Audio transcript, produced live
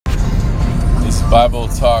Bible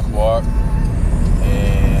Talk Walk,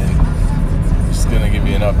 and just going to give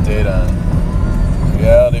you an update on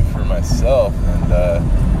reality for myself and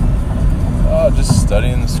just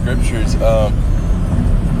studying the scriptures.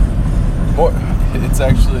 It's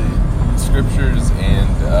actually scriptures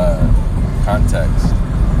and context,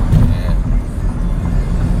 and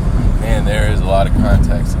man, there is a lot of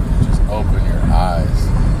context if you just open your eyes.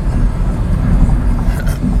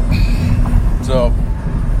 So,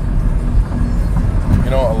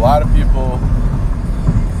 a lot of people,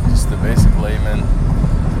 just the basic layman,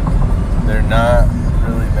 they're not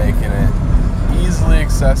really making it easily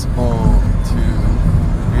accessible to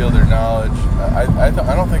reveal their knowledge.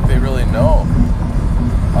 I don't think they really know.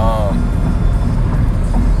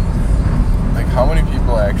 How many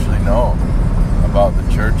people actually know about the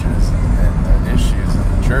churches and the issues in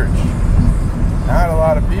the church? Not a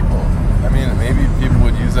lot of people. I mean, maybe people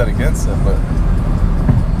would use that against them, but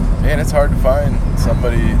man, it's hard to find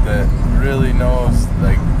somebody that really knows,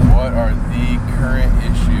 what are the current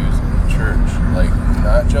issues in the church.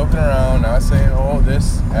 Not joking around, not saying,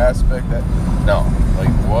 this aspect, that. No,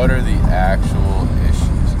 what are the actual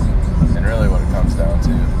issues? And really what it comes down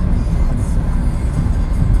to,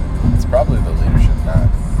 it's probably the leadership not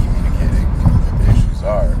communicating what the issues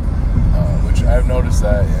are, which I've noticed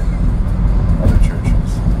that in other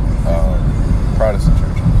churches, Protestant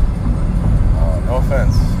churches. No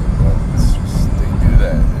offense, but it's just, they do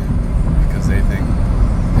that because they think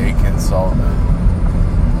they can solve it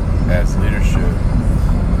as leadership.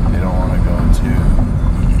 They don't want to go to,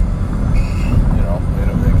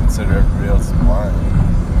 they consider everybody else blind,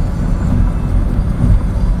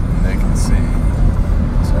 and they can see.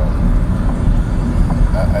 So,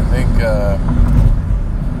 I think,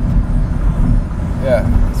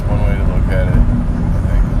 that's one way to look at it. I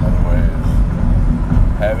think another way is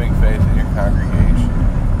having faith in your congregation,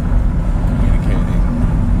 communicating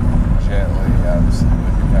gently, obviously,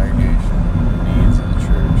 with your congregation, the needs of the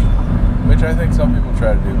church, which I think some people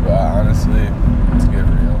try to do, but honestly, let's get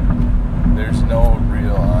real. There's no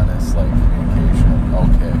real honest, communication.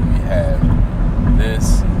 Okay, we have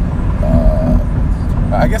this,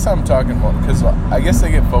 I guess I'm talking about, because I guess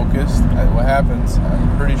they get focused. What happens,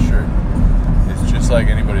 I'm pretty sure, it's just like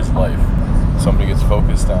anybody's life. Somebody gets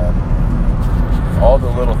focused on all the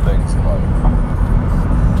little things in life,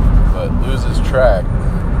 but loses track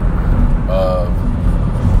of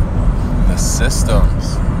the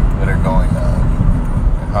systems that are going on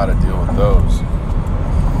and how to deal with those.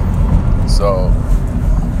 So,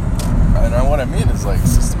 and what I mean is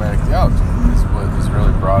systematic theology is what has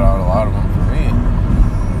really brought out a lot of them for me.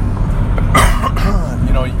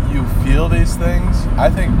 You feel these things. I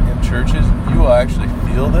think in churches you will actually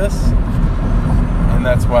feel this, and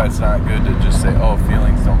that's why it's not good to just say,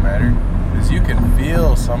 feelings don't matter, because you can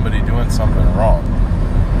feel somebody doing something wrong,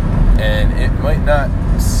 and it might not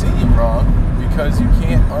seem wrong because you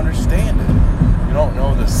can't understand it. You don't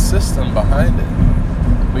know the system behind it,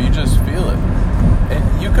 but you just feel it. And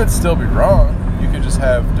you could still be wrong. You could just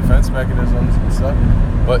have defense mechanisms and stuff,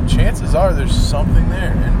 but chances are there's something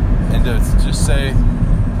there, and to just say,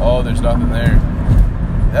 there's nothing there,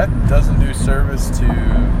 that doesn't do service to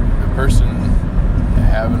the person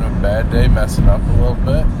having a bad day, messing up a little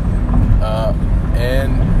bit,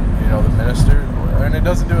 and the minister, and it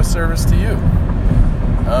doesn't do a service to you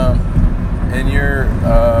in your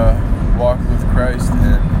walk with Christ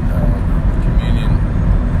and communion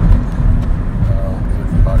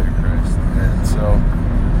with the body of Christ. And so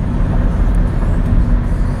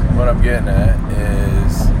what I'm getting at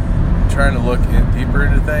is trying to look deeper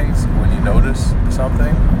into things when you notice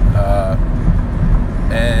something,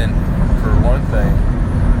 and for one thing,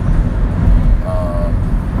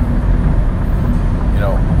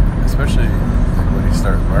 especially when you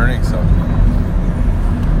start learning something,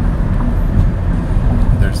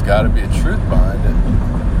 there's got to be a truth behind it.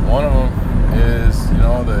 One of them is,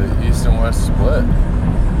 the East and West split,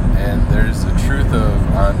 and there's the truth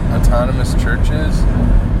of autonomous churches,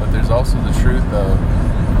 but there's also the truth of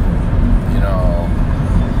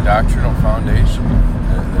doctrinal foundation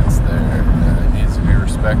that's there, and it needs to be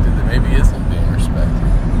respected, that maybe isn't being respected.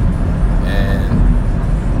 And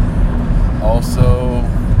also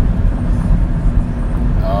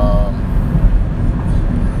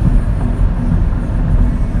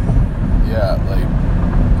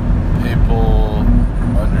people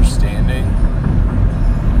understanding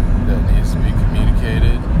that needs to be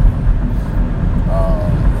communicated,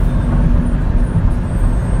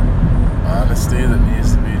 honesty that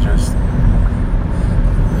needs to be just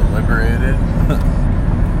liberated.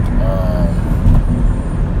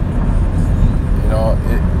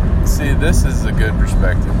 See, this is a good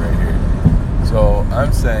perspective right here. So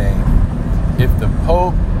I'm saying, if the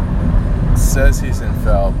Pope says he's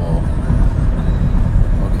infallible,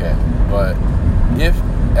 okay, but if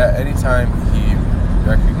at any time he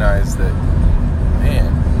recognized that, man,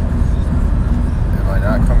 am I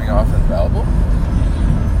not coming off infallible?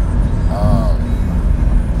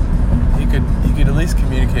 He could at least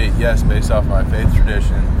communicate, yes, based off my faith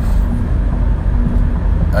tradition,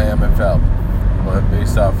 I am infallible, but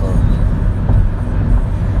based off of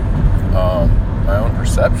my own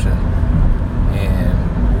perception and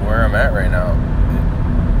where I'm at right now,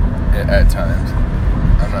 at times,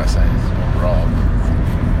 I'm not saying it's overall,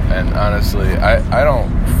 and honestly, I don't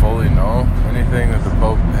fully know anything that the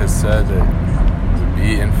Pope has said that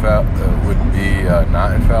would be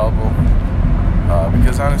not infallible.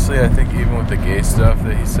 Because honestly, I think even with the gay stuff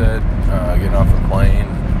that he said, getting off a plane,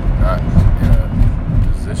 not in a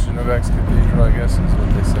position of ex-cathedral, I guess is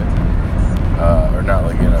what they say, or not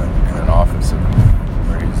like in an office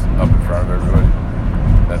where he's up in front of everybody.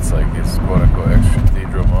 That's like his quote-unquote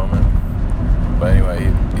ex-cathedral moment. But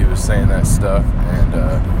anyway, he was saying that stuff, and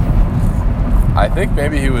I think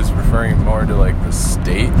maybe he was referring more to like the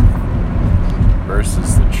state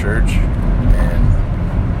versus the church, and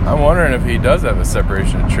I'm wondering if he does have a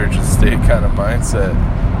separation of church and state kind of mindset,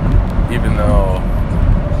 even though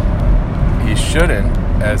he shouldn't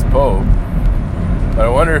as Pope. But I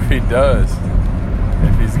wonder if he does,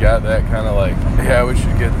 if he's got that kind of like, yeah, we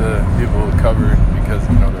should get the people covered because,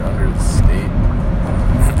 you know, they're under the state,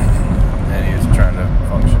 and he's trying to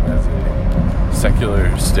function as a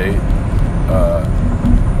secular state.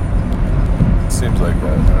 It seems like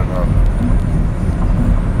that. I don't know.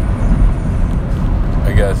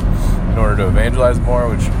 I guess in order to evangelize more,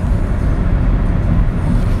 which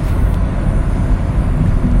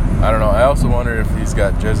I don't know. I also wonder if he's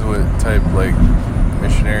got Jesuit type like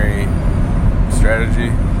missionary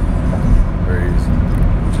strategy where he's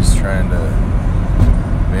just trying to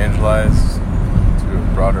evangelize to a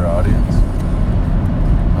broader audience.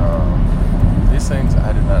 These things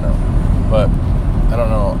I do not know, but I don't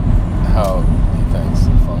know how he thinks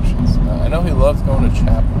it functions. I know he loves going to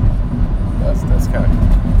chapel. That's kind of cool.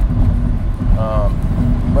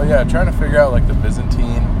 But yeah, trying to figure out like the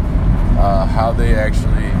Byzantine, how they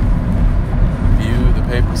actually view the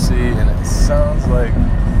papacy, and it sounds like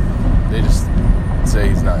they just say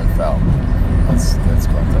he's not infallible. That's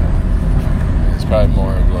about that. It's probably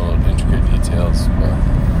more little intricate details, but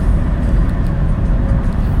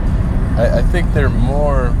I think they're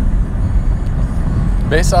more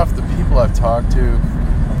based off the people I've talked to,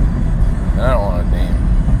 and I don't want to name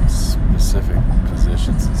specific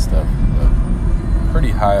positions and stuff, but pretty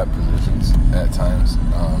high up positions at times.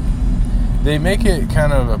 They make it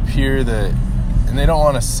kind of appear that, and they don't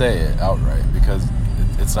want to say it outright because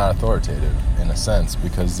it's not authoritative in a sense,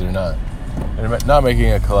 because they're not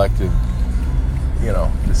making a collective, you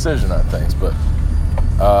know, decision on things. But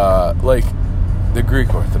like the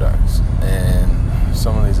Greek Orthodox and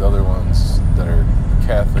some of these other ones that are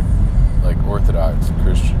Catholic, like Orthodox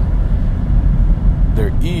Christian,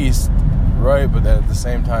 they're East, right? But then at the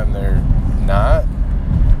same time they're not,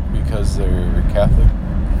 because they're Catholic.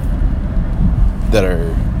 That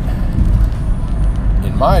are,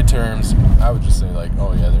 in my terms, I would just say like,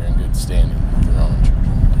 oh yeah, they're in good standing with their own church.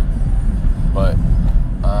 But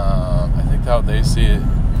I think how they see it, I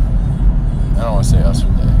don't want to say us or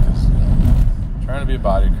they, because trying to be a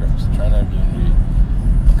body of Christ, trying to have unity.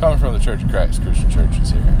 Coming from the Church of Christ, Christian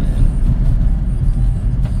churches here, and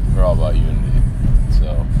we're all about unity.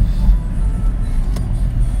 So,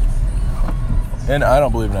 and I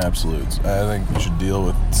don't believe in absolutes. I think you should deal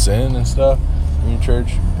with sin and stuff in your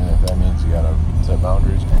church, and if that means you gotta set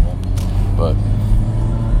boundaries, but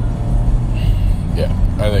yeah,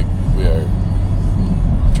 I think we are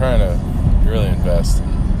trying to really invest in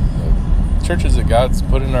the churches that God's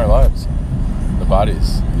put in our lives, the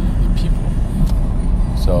bodies, the people.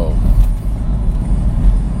 So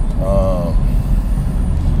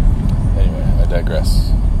anyway, I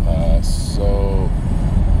digress. So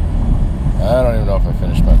I don't even know if I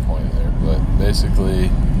finished my point there, but basically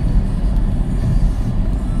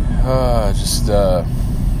just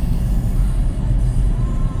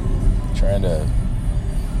trying to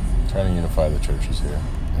unify the churches here,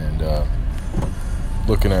 and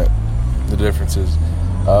looking at the differences.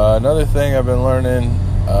 Another thing I've been learning,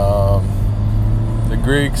 the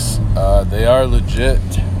Greeks, they are legit.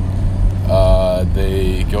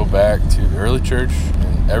 They go back to the early church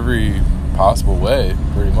in every possible way,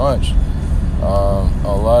 pretty much.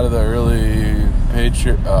 A lot of the early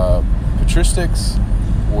patristics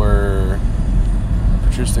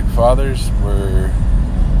patristic fathers were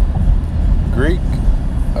Greek,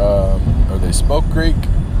 or they They spoke Greek.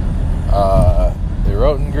 They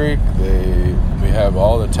wrote in Greek. We have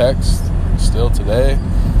all the text still today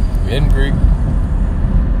in Greek.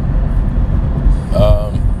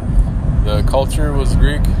 The culture was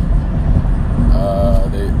Greek.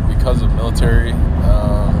 Because of military,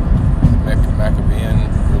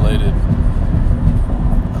 Maccabean-related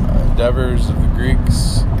endeavors of the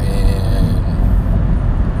Greeks, and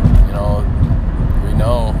we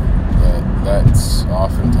know that that's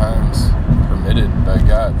oftentimes permitted by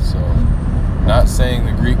God. So, not saying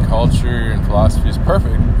the Greek culture and philosophy is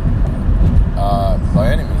perfect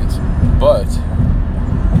by any means, but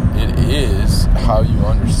it is how you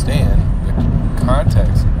understand the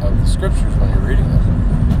context of the scriptures when you're reading them.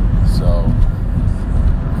 So,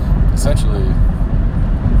 essentially,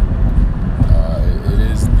 it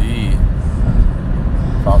is the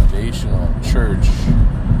foundational church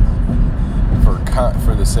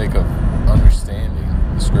for the sake of understanding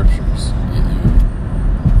the scriptures.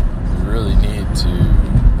 You really need to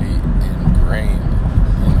be ingrained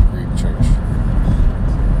in the Greek church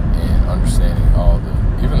and understanding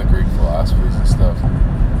even the Greek philosophies and stuff.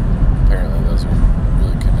 Apparently those are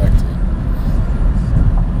really connected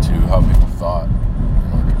to how people thought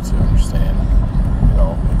in order to understand,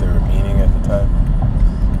 what they were meaning at the time.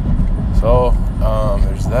 So,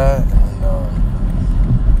 there's that,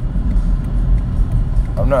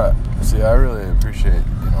 and I really appreciate,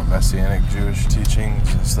 Messianic Jewish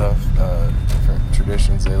teachings and stuff, different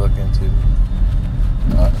traditions they look into,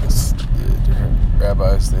 different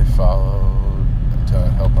rabbis they follow to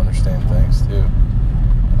help understand things too.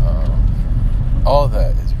 All of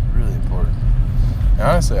that is really important. And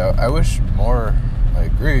honestly, I wish more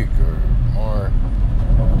like Greek or more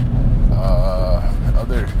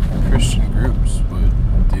other Christian groups would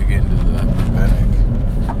dig into the rabbinic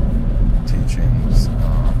teachings.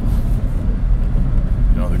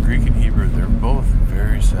 The Greek and Hebrew, they're both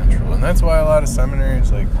very central. And that's why a lot of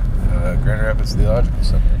seminaries like Grand Rapids Theological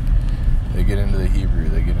Seminary, they get into the Hebrew,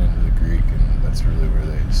 they get into the Greek, and that's really where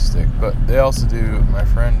they stick. But they also do, my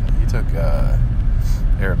friend, he took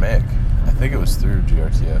Aramaic. I think it was through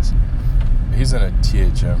GRTS. He's in a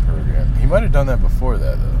THM program. He might have done that before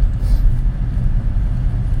that, though.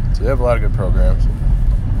 So they have a lot of good programs.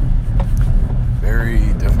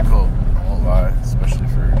 Very difficult, I won't lie, especially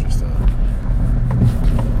for just a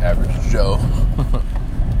average Joe.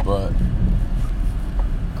 But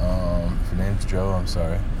if your name's Joe, I'm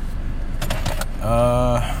sorry.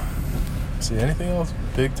 See, anything else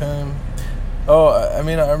big time?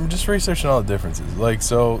 I'm just researching all the differences. Like,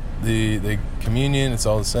 so the communion, it's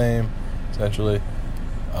all the same, essentially.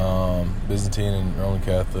 Byzantine and Roman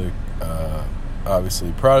Catholic.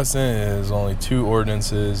 Obviously, Protestant is only 2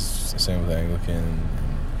 ordinances. Same with Anglican and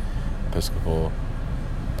Episcopal.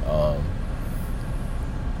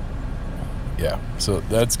 So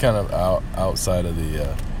that's kind of outside of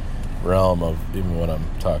the realm of even what I'm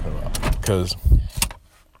talking about, because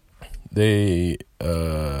they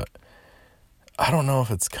I don't know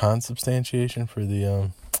if it's consubstantiation for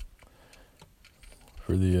the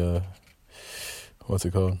what's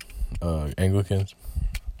it called, Anglicans.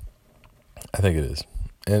 I think it is,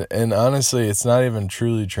 and honestly, it's not even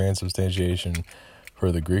truly transubstantiation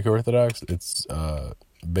for the Greek Orthodox. It's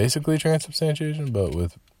basically transubstantiation, but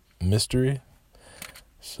with mystery.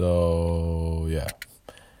 So yeah,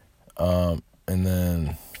 and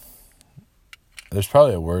then there's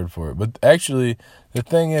probably a word for it, but actually the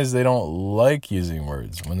thing is they don't like using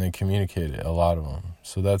words when they communicate it, a lot of them.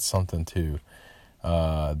 So that's something too.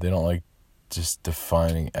 They don't like just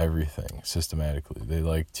defining everything systematically. They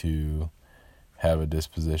like to have a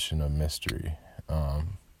disposition of mystery,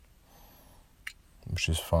 which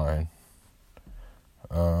is fine.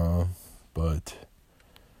 But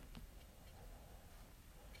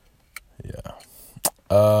yeah.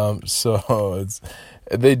 So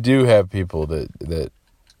they do have people that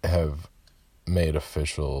have made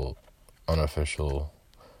unofficial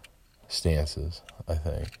stances, I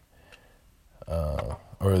think.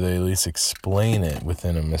 Or they at least explain it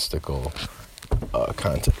within a mystical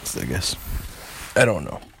context, I guess. I don't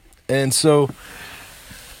know. And so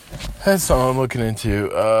that's something I'm looking into.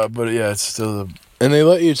 But yeah, it's still and they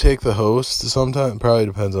let you take the host sometimes. Probably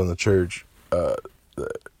depends on the church.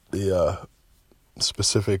 The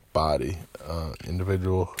specific body,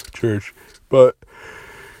 individual church. But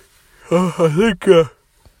I think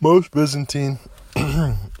most Byzantine,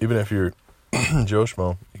 even if you're Joe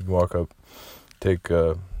Schmo, you can walk up, take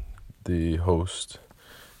the host,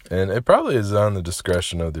 and it probably is on the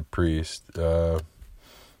discretion of the priest. You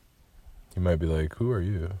might be like, "Who are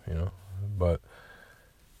you?" But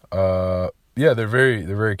yeah, they're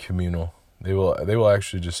very communal. they will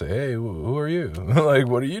actually just say, hey, who are you? Like,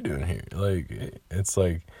 what are you doing here? Like, it's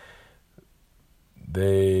like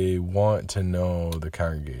they want to know the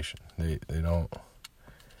congregation. They don't,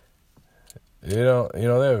 you know, they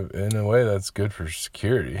have, in a way that's good for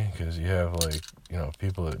security because you have, like, you know,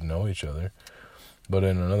 people that know each other. But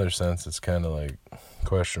in another sense, it's kind of like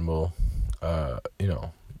questionable. You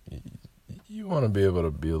know, you want to be able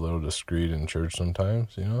to be a little discreet in church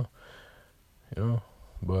sometimes, you know,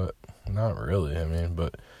 but not really. I mean,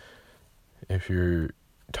 but if you're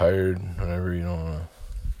tired, whenever, you don't want to,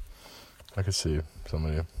 I could see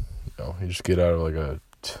somebody, you know, you just get out of like a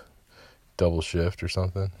double shift or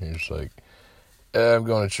something. You're just like, I'm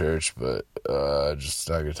going to church, but just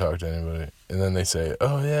not going to talk to anybody. And then they say,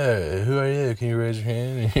 oh, yeah, who are you? Can you raise your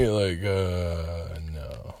hand? And you're like,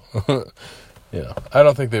 no. You know, I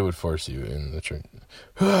don't think they would force you in the church.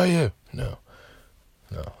 Who are you? No,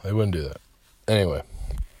 they wouldn't do that. Anyway,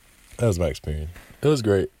 that was my experience. It was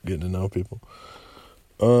great getting to know people.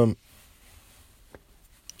 What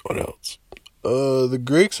else? The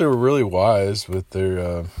Greeks are really wise with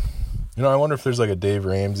their, you know, I wonder if there's like a Dave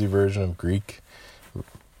Ramsey version of Greek.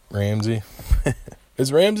 Ramsey.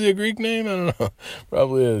 Is Ramsey a Greek name? I don't know.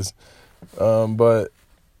 Probably is. But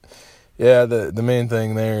yeah, the main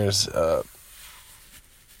thing there is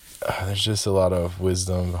there's just a lot of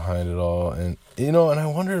wisdom behind it all. And, you know, and I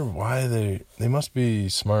wonder why they must be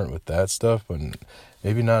smart with that stuff, but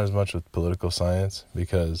maybe not as much with political science,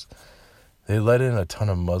 because they let in a ton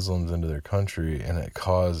of Muslims into their country, and I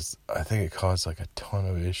think it caused like a ton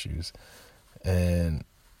of issues.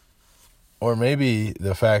 Or maybe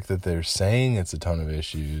the fact that they're saying it's a ton of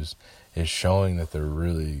issues is showing that they're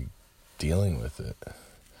really dealing with it.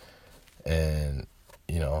 And,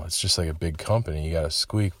 you know, it's just like a big company. You got to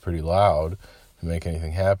squeak pretty loud to make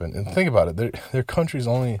anything happen. And think about it. Their country's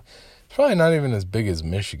it's probably not even as big as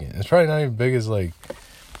Michigan. It's probably not even big as, like,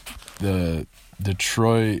 the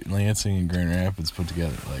Detroit, Lansing, and Grand Rapids put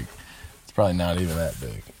together. Like, it's probably not even that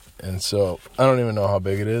big. And so I don't even know how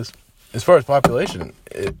big it is. As far as population,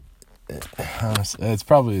 honestly, it's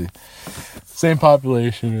probably the same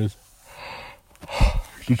population as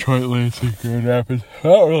Detroit, Lansing, Grand Rapids. I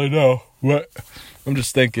don't really know, but I'm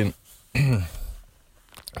just thinking.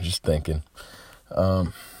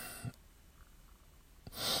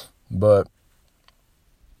 But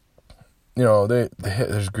you know,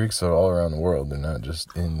 there's Greeks all around the world. They're not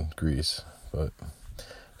just in Greece, but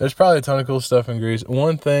there's probably a ton of cool stuff in Greece.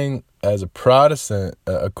 One thing, as a Protestant,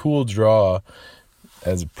 a cool draw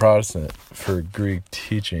as a Protestant for Greek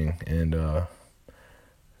teaching and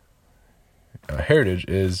heritage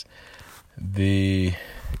is the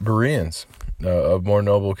Bereans, of more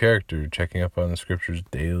noble character, checking up on the scriptures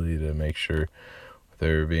daily to make sure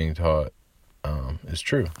they're being taught is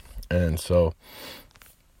true. And so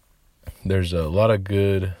there's a lot of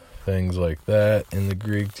good things like that in the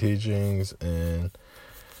Greek teachings, and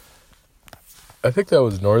I think that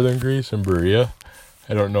was northern Greece and Berea.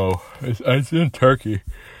 I don't know. It's in Turkey.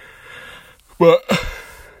 Or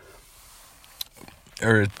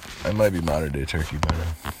it might be modern day Turkey by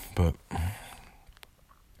now. But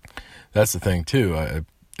that's the thing too.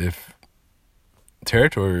 If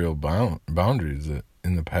territorial boundaries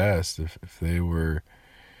in the past, if they were,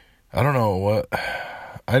 I don't know what,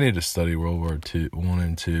 I need to study World War I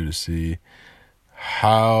and II to see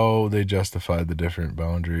how they justified the different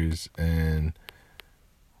boundaries and,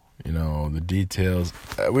 you know, the details.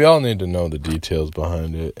 We all need to know the details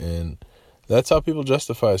behind it, and that's how people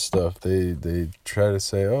justify stuff. They try to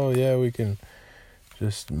say, oh yeah, we can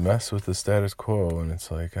just mess with the status quo, and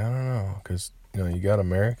it's like, I don't know, because, you know, you got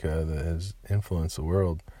America that has influenced the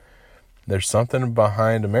world. There's something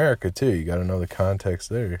behind America too. You got to know the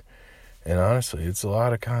context there, and honestly, it's a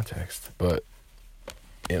lot of context, but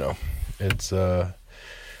you know, it's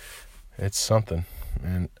something.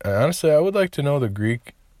 And honestly, I would like to know the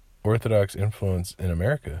Greek Orthodox influence in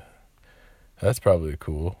America. That's probably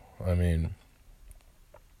cool. I mean,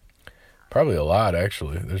 probably a lot,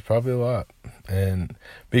 actually. There's probably a lot. And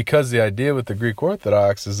because the idea with the Greek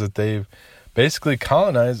Orthodox is that they've basically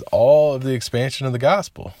colonized all of the expansion of the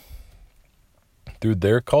gospel through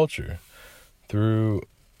their culture, through,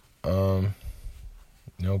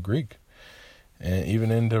 Greek, and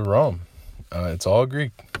even into Rome. It's all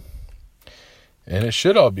Greek. And it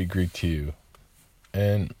should all be Greek to you.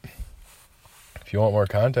 And if you want more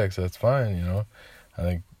context, that's fine, you know. I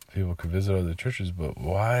think people could visit other churches, but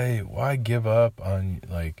why give up on,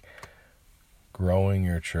 like, growing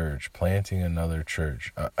your church, planting another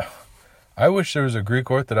church? I wish there was a Greek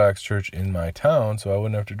Orthodox church in my town so I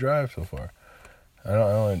wouldn't have to drive so far. I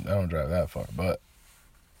don't drive that far, but,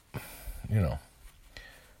 you know.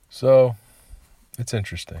 So, it's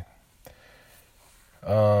interesting.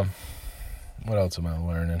 What else am I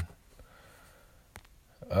learning?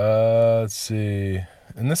 Let's see.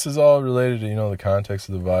 And this is all related to, the context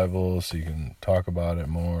of the Bible, so you can talk about it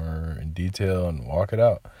more in detail and walk it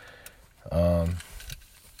out. I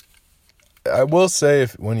will say,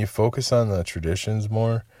 when you focus on the traditions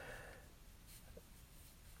more,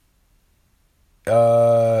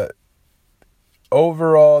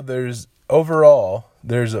 overall there's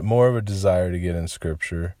more of a desire to get in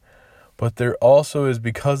Scripture, but there also is,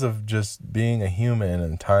 because of just being a human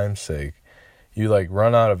and time's sake, you like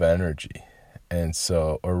run out of energy, and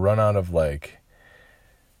so, or run out of like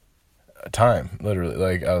time, literally.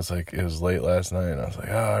 Like I was like, it was late last night, and I was like,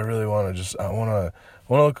 I really want to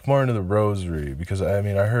look more into the Rosary, because I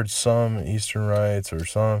heard some Eastern rites, or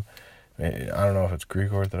some, I don't know if it's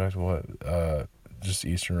Greek Orthodox, just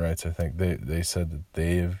Eastern rites. I think they said that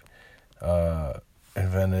they've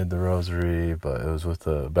invented the Rosary, but it was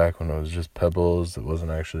back when it was just pebbles. It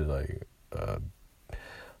wasn't actually like a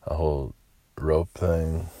whole rope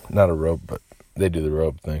thing. Not a rope, but they do the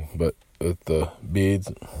rope thing, but with the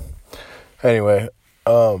beads. Anyway,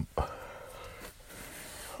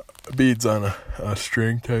 beads on a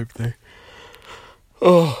string type thing.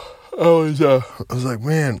 Oh, I was like,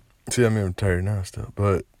 man. See, I'm tired now still,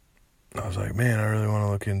 but I was like, man, I really want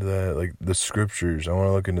to look into that, like the Scriptures. I want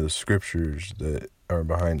to look into the Scriptures that are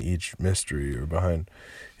behind each mystery, or behind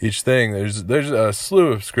each thing. There's a slew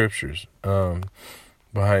of Scriptures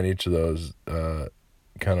behind each of those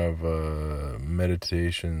kind of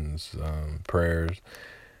meditations, prayers.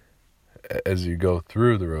 As you go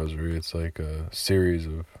through the Rosary, it's like a series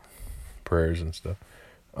of prayers and stuff.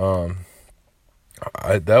 That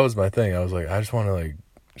was my thing. I was like, I just want to like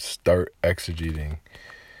start exegeting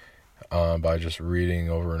by just reading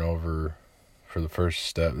over and over for the first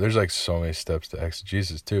step. There's like so many steps to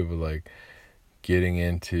exegesis too, but like getting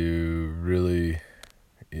into really,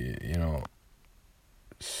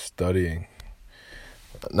 studying,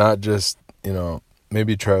 not just,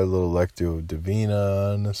 maybe try a little Lectio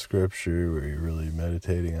Divina on the Scripture, where you're really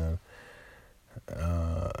meditating on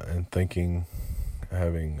and thinking,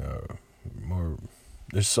 having more.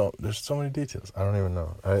 There's so many details. I don't even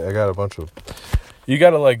know. I got a bunch of. You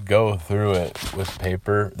got to like go through it with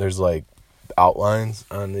paper. There's like outlines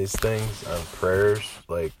on these things, on prayers.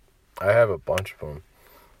 Like I have a bunch of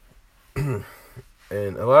them,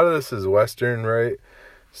 and a lot of this is Western, right?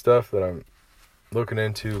 Stuff that I'm looking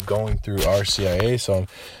into, going through RCIA. So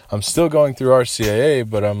I'm still going through RCIA,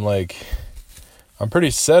 but I'm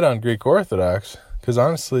pretty set on Greek Orthodox, because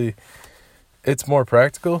honestly, it's more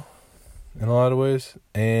practical in a lot of ways,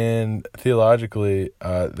 and theologically,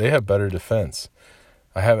 they have better defense.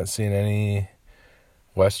 I haven't seen any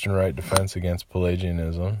Western Rite defense against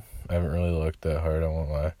Pelagianism. I haven't really looked that hard, I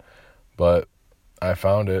won't lie, but I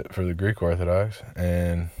found it for the Greek Orthodox,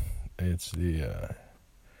 and it's I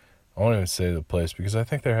won't even say the place, because I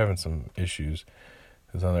think they're having some issues,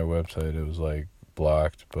 because on their website it was like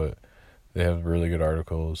blocked, but they have really good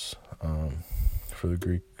articles for the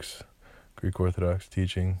Greek Orthodox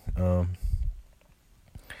teaching. I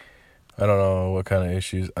don't know what kind of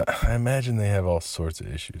issues. I imagine they have all sorts of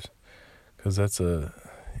issues, because that's I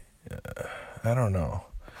don't know.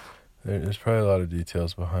 There's probably a lot of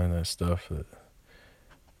details behind that stuff that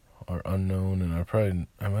are unknown, and I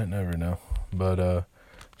might never know. But as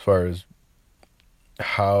far as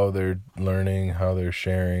how they're learning, how they're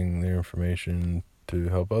sharing their information to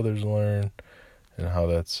help others learn, and how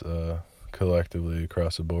that's collectively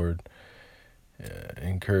across the board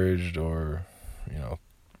encouraged, or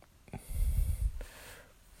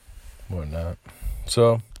whatnot.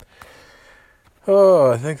 So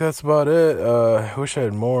I think that's about it. I wish I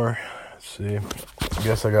had more. Let's see, I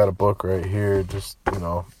guess I got a book right here, just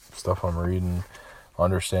stuff I'm reading.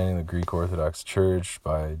 Understanding the Greek Orthodox Church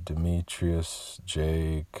by Demetrius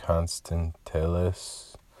J.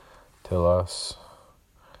 Konstantelis.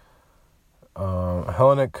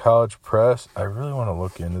 Hellenic College Press. I really want to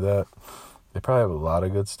look into that. They probably have a lot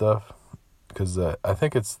of good stuff, because I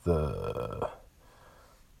think it's I'm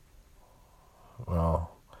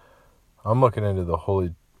looking into the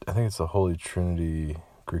Holy Trinity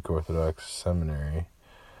Greek Orthodox Seminary.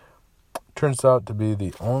 Turns out to be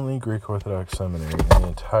the only Greek Orthodox seminary in the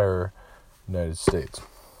entire United States,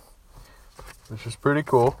 which is pretty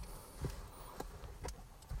cool.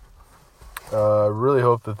 I really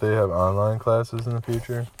hope that they have online classes in the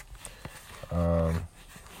future. I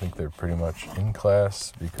think they're pretty much in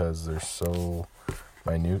class, because they're so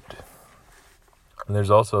minute. And there's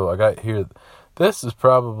also, I got here, this is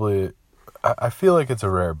probably, I feel like it's a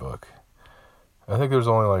rare book. I think there's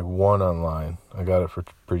only like one online. I got it for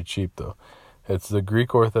pretty cheap though. It's the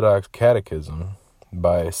Greek Orthodox Catechism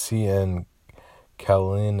by C.N.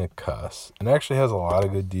 Kallinikos. It actually has a lot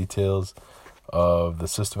of good details of the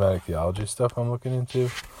systematic theology stuff I'm looking into.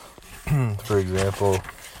 For example,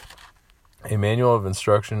 a manual of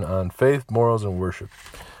instruction on faith, morals, and worship.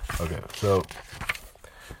 Okay, so,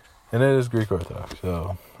 and it is Greek Orthodox,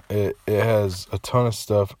 so it has a ton of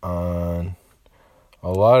stuff on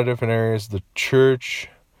a lot of different areas. The church,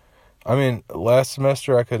 I mean, last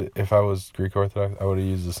semester if I was Greek Orthodox, I would have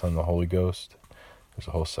used this on the Holy Ghost. There's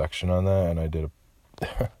a whole section on that, and I did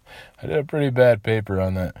a pretty bad paper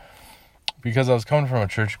on that because I was coming from a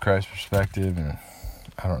Church of Christ perspective, and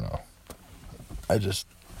I don't know. It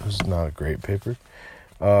was not a great paper.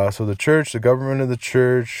 So the church, the government of the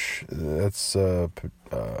church, that's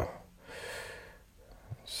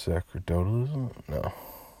sacerdotalism? No.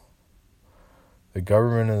 The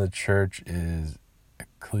government of the church is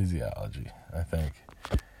ecclesiology, I think.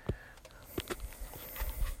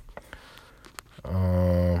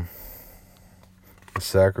 The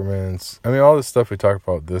sacraments. I mean, all the stuff we talked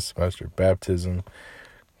about this semester. Baptism,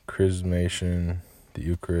 chrismation, the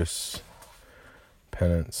Eucharist,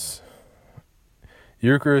 penance.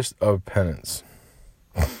 Eucharist of penance.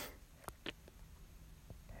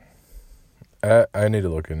 I need to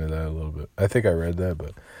look into that a little bit. I think I read that,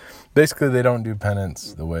 but basically they don't do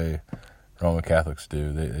penance the way Roman Catholics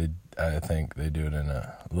do. I think they do it in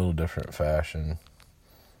a little different fashion.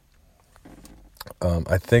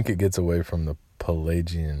 I think it gets away from the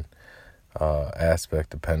Pelagian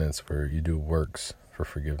aspect of penance where you do works for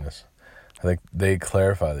forgiveness. I think they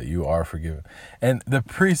clarify that you are forgiven. And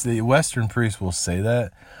the Western priests will say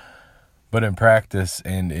that, but in practice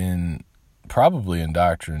and probably in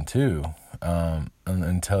doctrine too,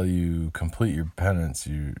 until you complete your penance,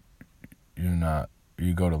 you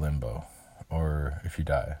go to limbo, or if you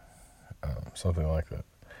die, something like that.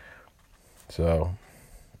 So,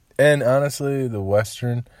 and honestly, the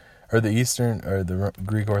Western or the Eastern or the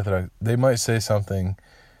Greek Orthodox, they might say something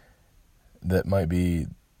that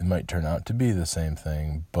might turn out to be the same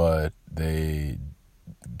thing, but they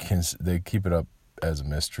keep it up as a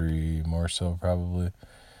mystery more so probably.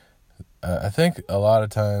 I think a lot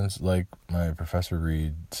of times, like my Professor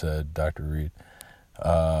Reed said, Dr. Reed,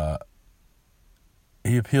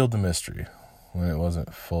 he appealed to mystery when it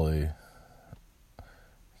wasn't fully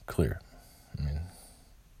clear. I mean,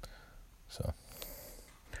 so.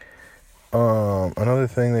 Another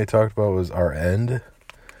thing they talked about was our end.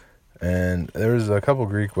 And there was a couple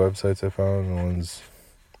Greek websites I found. One's,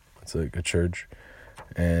 it's like a church.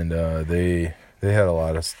 And they had a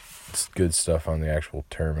lot of good stuff on the actual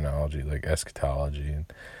terminology, like eschatology, and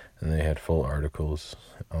they had full articles.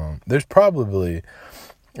 There's probably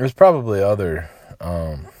other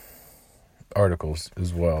articles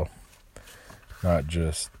as well, not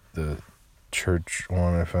just the church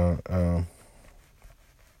one I found.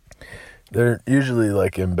 They're usually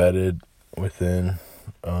like embedded within.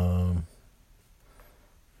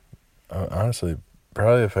 Honestly,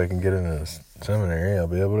 probably if I can get into a seminary, I'll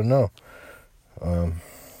be able to know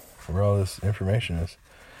where all this information is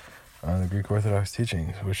on the Greek Orthodox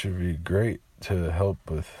teachings, which would be great to help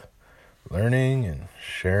with learning and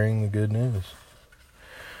sharing the good news.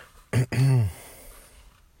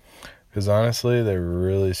 Because honestly, they're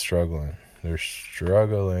really struggling. They're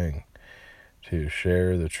struggling to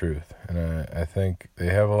share the truth. And I think they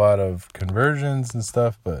have a lot of conversions and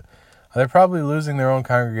stuff, but they're probably losing their own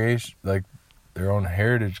congregation, like their own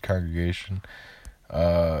heritage congregation,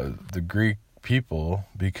 the Greek people,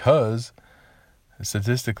 because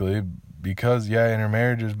statistically,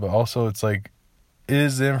 intermarriages, but also it's like,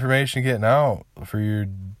 is the information getting out for your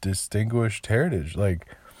distinguished heritage? Like,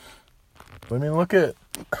 I mean,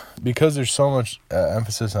 because there's so much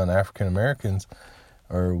emphasis on African Americans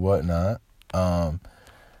or whatnot,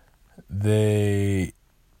 they,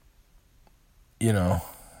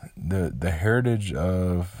 the heritage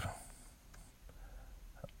of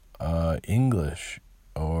English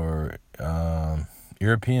or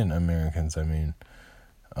European Americans, I mean,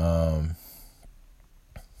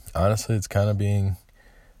 honestly, it's kind of being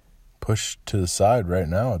pushed to the side right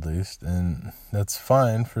now, at least, and that's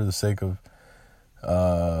fine for the sake of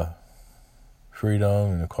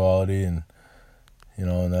freedom and equality and,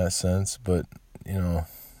 in that sense, but,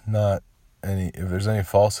 not if there's any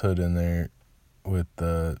falsehood in there with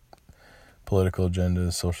the political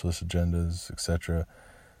agendas, socialist agendas, etc.,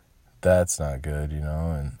 that's not good,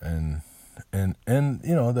 and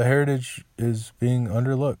the heritage is being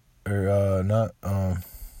underlooked, or not, the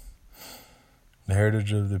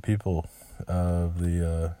heritage of the people, of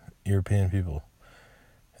the European people.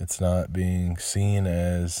 It's not being seen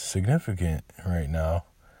as significant right now.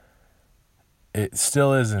 it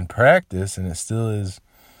still is in practice, and it still is,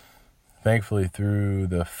 thankfully, through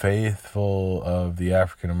the faithful of the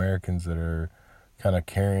African Americans that are kind of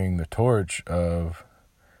carrying the torch of,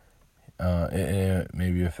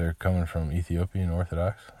 maybe if they're coming from Ethiopian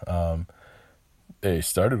Orthodox, they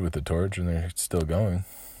started with the torch and they're still going,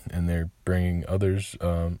 and they're bringing others,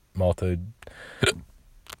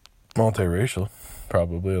 multiracial,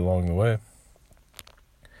 probably along the way.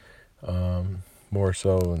 More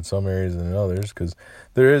so in some areas than in others, because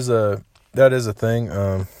that is a thing.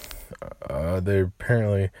 They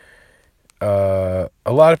apparently, a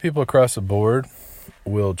lot of people across the board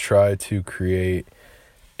will try to create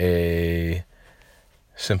a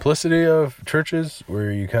simplicity of churches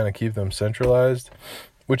where you kind of keep them centralized,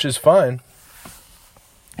 which is fine.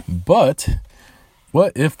 But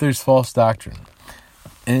what if there's false doctrine?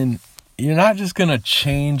 And you're not just going to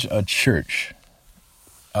change a church.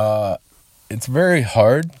 It's very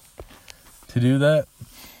hard to do that.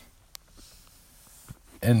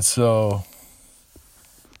 And so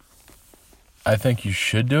I think you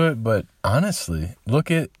should do it, but honestly,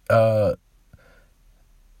 look at,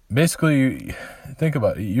 basically, think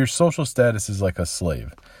about it. Your social status is like a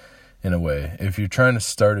slave, in a way. If you're trying to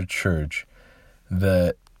start a church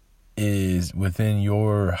that is within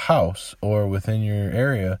your house or within your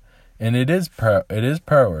area, and it is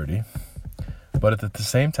priority, but at the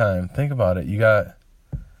same time, think about it. You got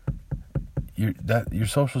your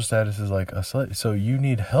social status is like a slave, so you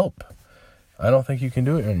need help. I don't think you can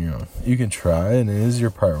do it on your own. You can try, and it is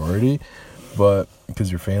your priority, but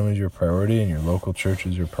because your family is your priority and your local church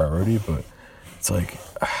is your priority, but it's like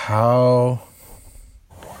how,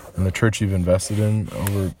 and the church you've invested in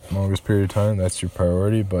over the longest period of time, that's your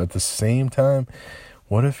priority. But at the same time,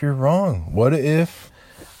 what if you're wrong? What if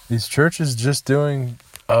these churches just doing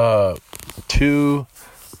 2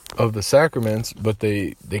 of the sacraments, but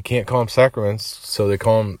they can't call them sacraments, so they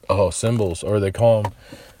call them symbols, or they call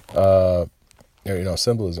them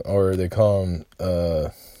symbolism, or they call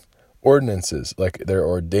them ordinances, like they're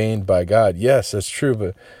ordained by God. Yes, that's true,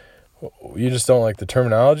 but you just don't like the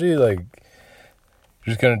terminology. Like,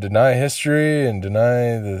 you're just going to deny history and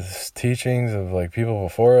deny the teachings of like people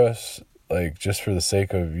before us, like just for the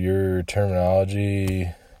sake of your terminology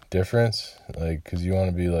difference, like because you want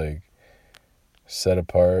to be like set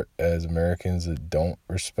apart as Americans that don't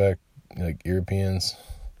respect like Europeans.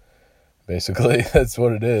 Basically, that's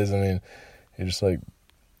what it is. I mean, you're just like,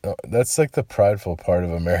 that's like the prideful part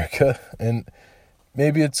of America. And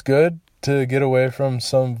maybe it's good to get away from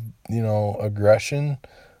some, aggression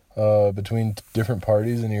between different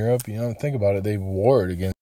parties in Europe. Think about it. They warred against